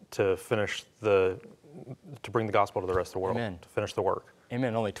to bring the gospel to the rest of the world, to finish the work.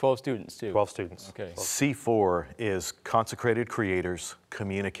 Amen. Only 12 students too. 12 students. Okay. C4 is consecrated creators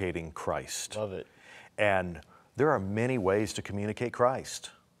communicating Christ. Love it. And there are many ways to communicate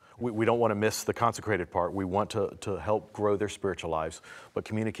Christ. we don't want to miss the consecrated part. We want to help grow their spiritual lives, but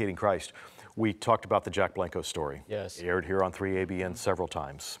communicating Christ. We talked about the Jack Blanco story. Yes. It aired here on 3ABN several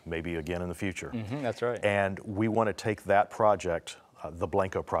times, maybe again in the future. That's right. And we want to take that project, the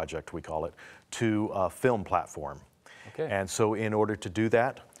Blanco Project we call it, to a film platform. Okay. And so in order to do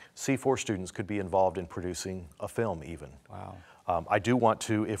that, C4 students could be involved in producing a film even. Wow. I do want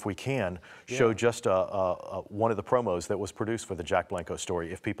to, if we can, show just one of the promos that was produced for the Jack Blanco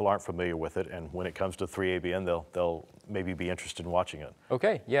story, if people aren't familiar with it, and when it comes to 3ABN, they'll maybe be interested in watching it.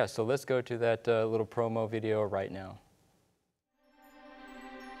 Okay, yeah, so let's go to that little promo video right now.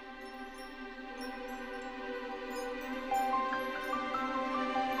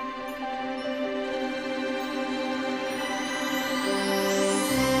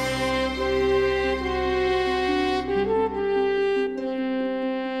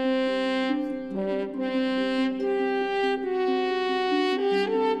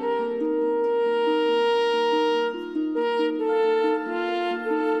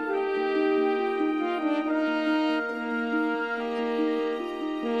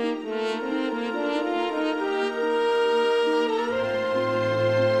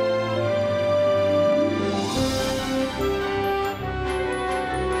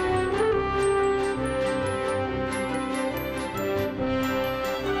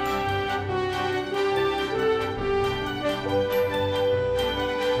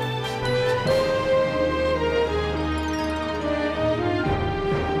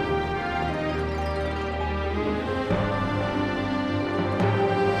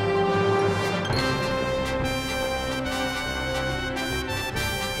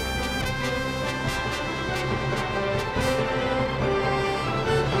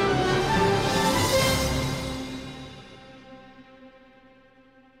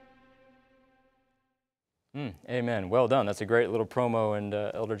 Amen. Well done. That's a great little promo, and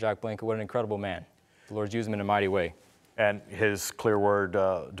Elder Jack Blanco, what an incredible man. The Lord's used him in a mighty way. And his clear word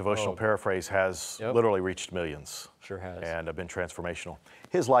devotional paraphrase has literally reached millions. Sure has. And been transformational.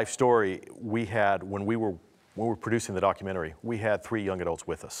 His life story, we had, when we were producing the documentary, we had 3 young adults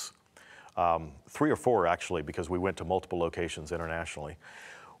with us. 3 or 4 actually, because we went to multiple locations internationally.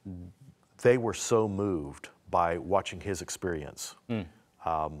 They were so moved by watching his experience.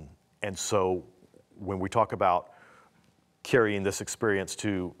 And so when we talk about carrying this experience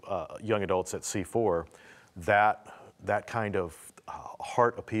to young adults at C4, that kind of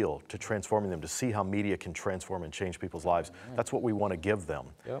heart appeal to transforming them, to see how media can transform and change people's lives, that's what we want to give them.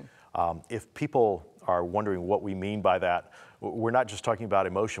 If people are wondering what we mean by that, we're not just talking about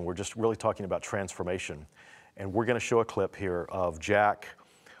emotion, we're just really talking about transformation. And we're going to show a clip here of Jack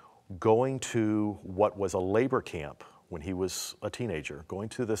going to what was a labor camp when he was a teenager, going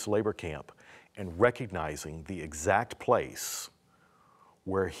to this labor camp and recognizing the exact place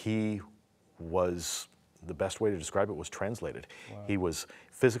where he was, the best way to describe it was translated. He was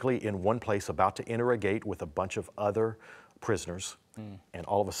physically in one place about to enter a gate with a bunch of other prisoners, and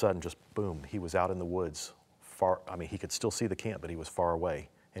all of a sudden, just boom, he was out in the woods. I mean, he could still see the camp, but he was far away,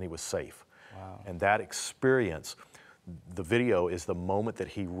 and he was safe. And that experience, the video is the moment that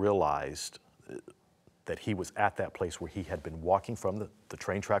he realized that he was at that place where he had been walking from, the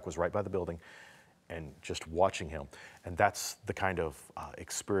train track was right by the building, and just watching him. And that's the kind of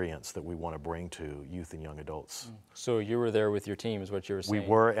experience that we want to bring to youth and young adults. So you were there with your team, is what you were saying? We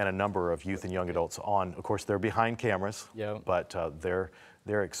were, and a number of youth and young adults on. Of course, they're behind cameras, but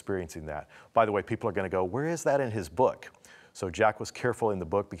they're experiencing that. By the way, people are going to go, where is that in his book? So Jack was careful in the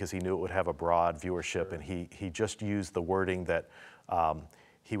book because he knew it would have a broad viewership, and he just used the wording that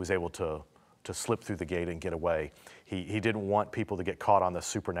he was able to slip through the gate and get away. He didn't want people to get caught on the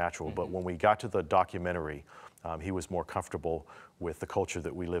supernatural, but when we got to the documentary, he was more comfortable with the culture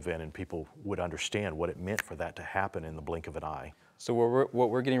that we live in, and people would understand what it meant for that to happen in the blink of an eye. So what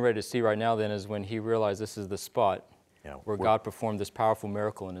we're getting ready to see right now then is when he realized this is the spot where God performed this powerful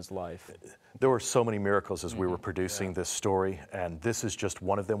miracle in his life. There were so many miracles as we were producing this story, and this is just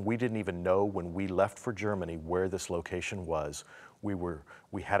one of them. We didn't even know when we left for Germany where this location was.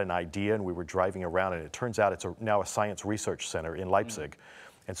 We had an idea, and we were driving around, and it turns out it's now a science research center in Leipzig.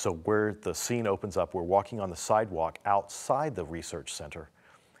 And so where the scene opens up, we're walking on the sidewalk outside the research center,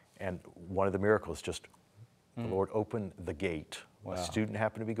 and one of the miracles just, the Lord opened the gate. A student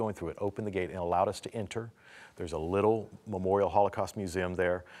happened to be going through it, opened the gate and allowed us to enter. There's a little Memorial Holocaust Museum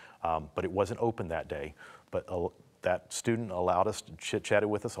there, but it wasn't open that day. But that student allowed us, chit-chatted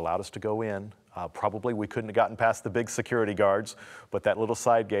with us, allowed us to go in. Probably we couldn't have gotten past the big security guards, but that little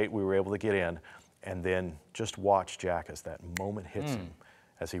side gate, we were able to get in. And then just watch Jack as that moment hits him,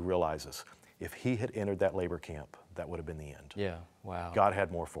 as he realizes if he had entered that labor camp, that would have been the end. Yeah, wow. God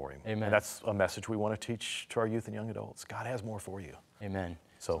had more for him. Amen. And that's a message we want to teach to our youth and young adults. God has more for you. Amen.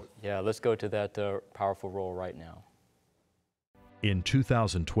 So yeah, let's go to that powerful role right now. In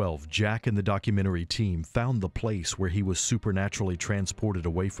 2012, Jack and the documentary team found the place where he was supernaturally transported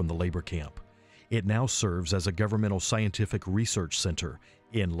away from the labor camp. It now serves as a governmental scientific research center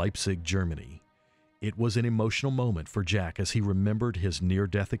in Leipzig, Germany. It was an emotional moment for Jack as he remembered his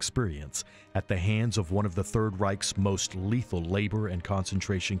near-death experience at the hands of one of the Third Reich's most lethal labor and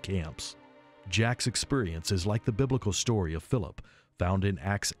concentration camps. Jack's experience is like the biblical story of Philip, found in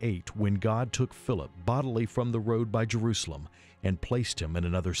Acts 8, when God took Philip bodily from the road by Jerusalem and placed him in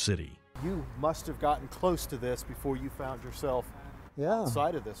another city. You must have gotten close to this before you found yourself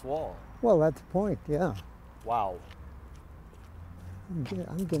outside of this wall. Well, that's the point, yeah. Wow. I'm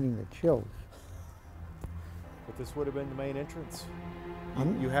getting the chills. But this would have been the main entrance.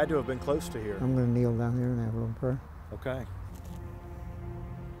 You had to have been close to here. I'm going to kneel down here and have a little prayer. Okay.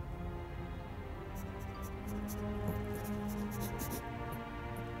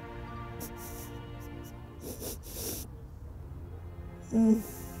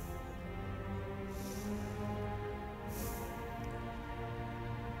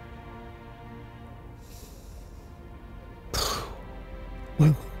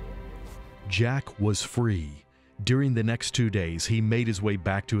 Jack was free. During the next 2 days, he made his way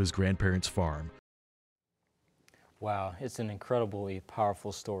back to his grandparents' farm. Wow, it's an incredibly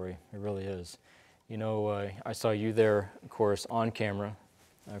powerful story. It really is. You know, I saw you there, of course, on camera,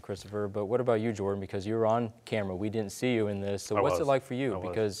 Christopher, but what about you, Jordan? Because you were on camera. We didn't see you in this. So what's it like for you?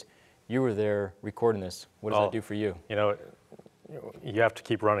 Because you were there recording this. What does that do for you? You know, you have to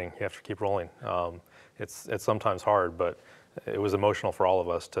keep running. You have to keep rolling. It's sometimes hard, but it was emotional for all of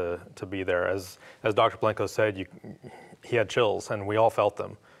us to be there. As Dr. Blanco said, he had chills, and we all felt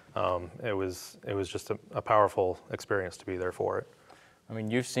them. It was just a powerful experience to be there for it. I mean,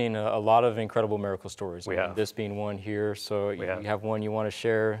 you've seen a lot of incredible miracle stories. We have. This being one here, so you have one you want to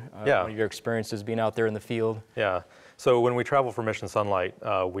share, yeah. One of your experiences being out there in the field. Yeah, so when we travel for Mission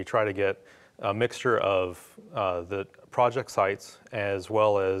Sonlight, we try to get a mixture of the project sites as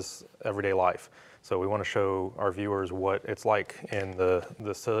well as everyday life. So we want to show our viewers what it's like in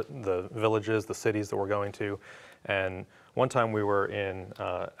the villages, the cities that we're going to. And one time we were in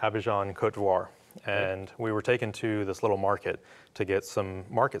Abidjan, Côte d'Ivoire, and we were taken to this little market to get some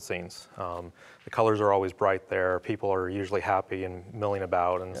market scenes. The colors are always bright there. People are usually happy and milling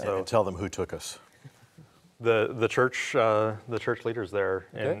about, and so. And tell them who took us. The church leaders there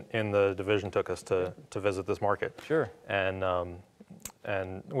in the division took us to visit this market. Sure.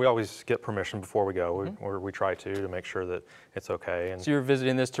 And we always get permission before we go, or we try to make sure that it's okay. And so you're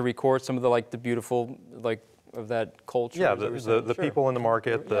visiting this to record some of the beautiful of that culture. Yeah, the people in the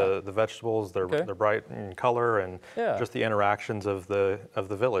market, the vegetables, they're bright in color, and just the interactions of the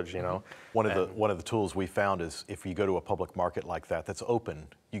village. You know, one of the tools we found is if you go to a public market like that that's open,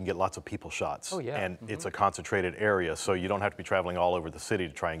 you can get lots of people shots. Oh, yeah. And it's a concentrated area, so you don't have to be traveling all over the city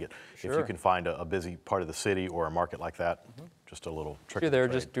to try and get. If you can find a busy part of the city or a market like that, just a little trick. You're there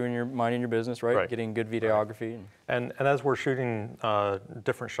just minding your business, right? Getting good videography. And as we're shooting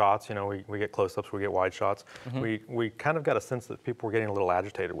different shots, you know, we get close-ups, we get wide shots. We kind of got a sense that people were getting a little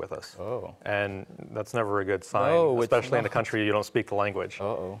agitated with us. Oh. And that's never a good sign, especially in a country you don't speak the language.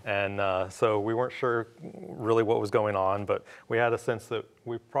 And so we weren't sure really what was going on, but we had a sense that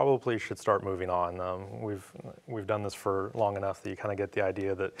we probably should start moving on. We've done this for long enough that you kind of get the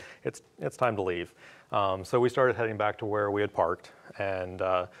idea that it's time to leave. So we started heading back to where we had parked, and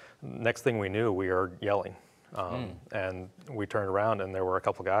next thing we knew, we were yelling. And we turned around, and there were a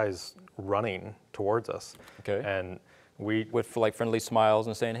couple guys running towards us. Okay. And with friendly smiles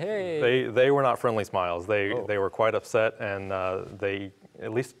and saying, "Hey." They were not friendly smiles. They were quite upset, and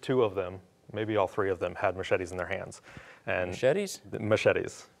at least two of them, maybe all three of them, had machetes in their hands. And machetes?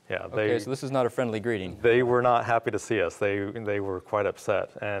 Machetes. Yeah. Okay, so this is not a friendly greeting. They were not happy to see us. They were quite upset,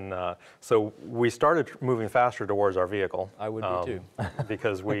 and so we started moving faster towards our vehicle. I would be too,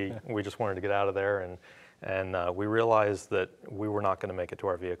 because we just wanted to get out of there, and we realized that we were not going to make it to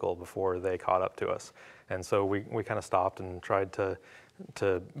our vehicle before they caught up to us, and so we kind of stopped and tried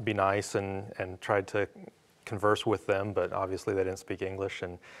to be nice and tried to converse with them, but obviously they didn't speak English,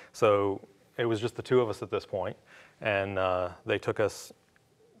 and so it was just the two of us at this point, and they took us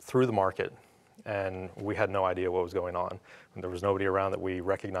through the market, and we had no idea what was going on. And there was nobody around that we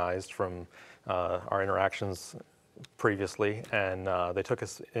recognized from our interactions previously, and they took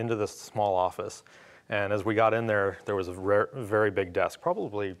us into this small office. And as we got in there, there was a very big desk,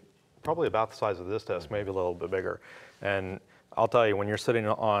 probably about the size of this desk, maybe a little bit bigger. And I'll tell you, when you're sitting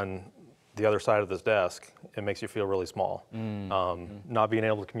on the other side of this desk, it makes you feel really small. Not being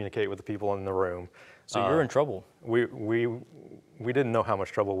able to communicate with the people in the room. So you're in trouble. We didn't know how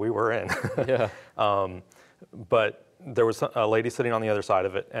much trouble we were in. Yeah. But there was a lady sitting on the other side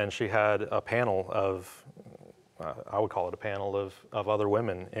of it, and she had a panel of, I would call it a panel of other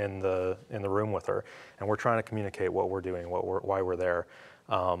women in the room with her, and we're trying to communicate what we're doing, why we're there.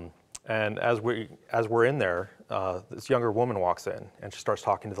 And as we're in there, this younger woman walks in, and she starts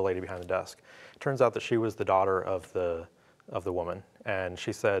talking to the lady behind the desk. It turns out that she was the daughter of the woman, and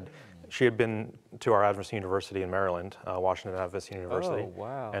she said she had been to our Adventist University in Maryland, Washington Adventist University. Oh,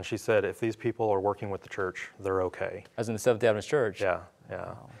 wow. And she said, if these people are working with the church, they're okay. As in the Seventh-day Adventist Church? Yeah.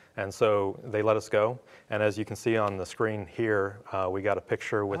 Wow. And so they let us go. And as you can see on the screen here, we got a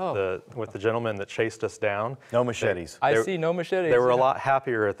picture with the gentleman that chased us down. No machetes. I see no machetes. They were a lot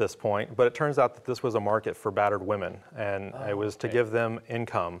happier at this point, but it turns out that this was a market for battered women, and it was to give them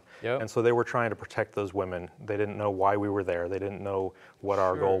income. Yep. And so they were trying to protect those women. They didn't know why we were there. They didn't know what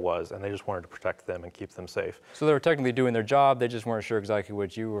our goal was, and they just wanted to protect them and keep them safe. So they were technically doing their job. They just weren't sure exactly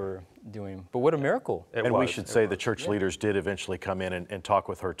what you were doing. But what a miracle. And we should say the church leaders did eventually come in and talk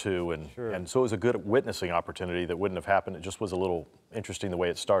with her too. And so it was a good witnessing opportunity that wouldn't have happened. It just was a little interesting the way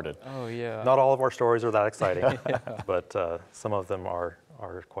it started. Oh, yeah. Not all of our stories are that exciting, but some of them are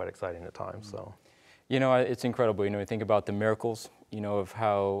quite exciting at times. So, you know, it's incredible. You know, you think about the miracles, you know, of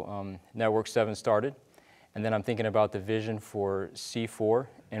how Network 7 started. And then I'm thinking about the vision for C4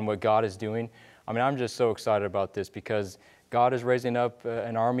 and what God is doing. I mean, I'm just so excited about this because God is raising up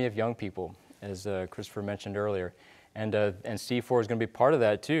an army of young people, as Christopher mentioned earlier. And C4 is going to be part of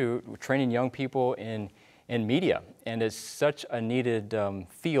that too, training young people in media. And it's such a needed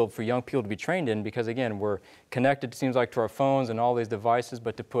field for young people to be trained in because, again, we're connected, it seems like, to our phones and all these devices,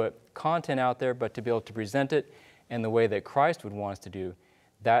 but to put content out there, but to be able to present it in the way that Christ would want us to do,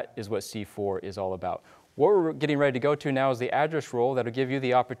 that is what C4 is all about. What we're getting ready to go to now is the address roll that will give you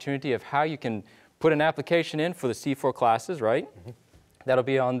the opportunity of how you can put an application in for the C4 classes, right? That'll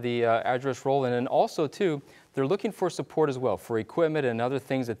be on the address roll. And then also, too, they're looking for support as well for equipment and other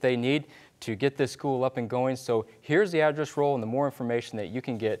things that they need to get this school up and going. So here's the address roll and the more information that you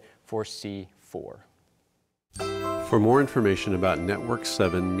can get for C4. For more information about Network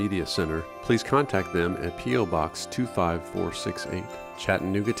 7 Media Center, please contact them at P.O. Box 25468,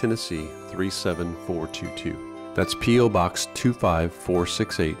 Chattanooga, Tennessee 37422. That's P.O. Box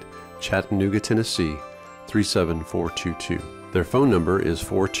 25468, Chattanooga, Tennessee 37422. Their phone number is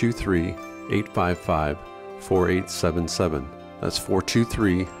 423-855-4877. That's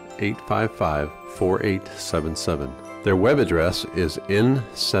 423-855-4877. Their web address is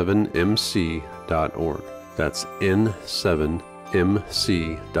n7mc.org. That's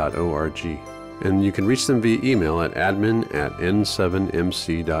n7mc.org. And you can reach them via email at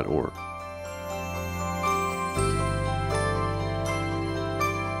admin@n7mc.org.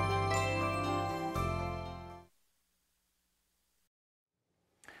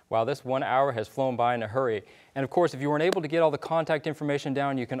 Wow, this 1 hour has flown by in a hurry. And of course, if you weren't able to get all the contact information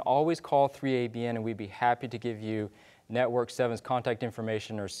down, you can always call 3ABN and we'd be happy to give you Network 7's contact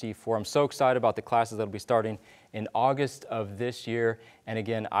information or C4. I'm so excited about the classes that will be starting in August of this year. And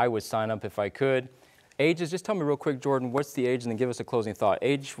again, I would sign up if I could. Ages, just tell me real quick, Jordan, what's the age and then give us a closing thought.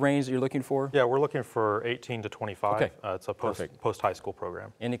 Age range that you're looking for? Yeah, we're looking for 18 to 25. Okay. It's a post-high school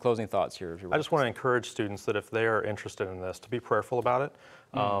program. Any closing thoughts here? I just want to encourage students that if they are interested in this, to be prayerful about it.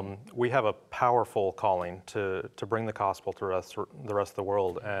 We have a powerful calling to bring the gospel to the rest of the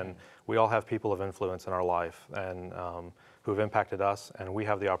world, and we all have people of influence in our life and who have impacted us, and we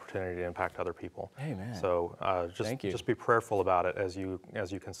have the opportunity to impact other people. Amen. So just be prayerful about it as you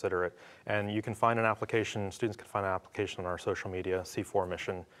consider it. And you can find an application, students can find an application on our social media, C4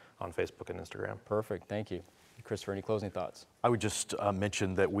 Mission on Facebook and Instagram. Perfect, thank you. Christopher, any closing thoughts? I would just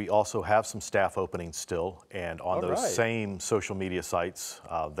mention that we also have some staff openings still, and on those same social media sites,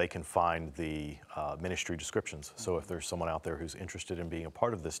 they can find the ministry descriptions. So if there's someone out there who's interested in being a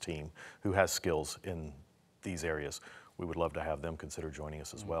part of this team, who has skills in these areas, we would love to have them consider joining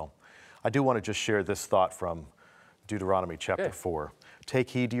us as well. I do want to just share this thought from Deuteronomy chapter 4. Take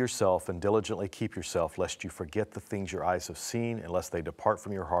heed to yourself and diligently keep yourself, lest you forget the things your eyes have seen, and lest they depart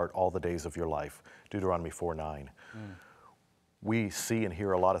from your heart all the days of your life. Deuteronomy 4:9. We see and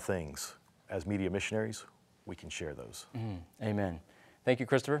hear a lot of things. As media missionaries, we can share those. Amen. Thank you,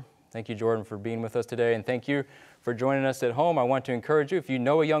 Christopher. Thank you, Jordan, for being with us today, and thank you for joining us at home. I want to encourage you, if you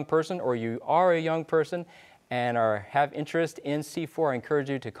know a young person or you are a young person and have interest in C4, I encourage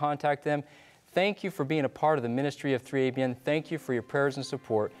you to contact them. Thank you for being a part of the ministry of 3ABN. Thank you for your prayers and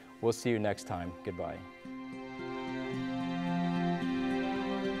support. We'll see you next time. Goodbye.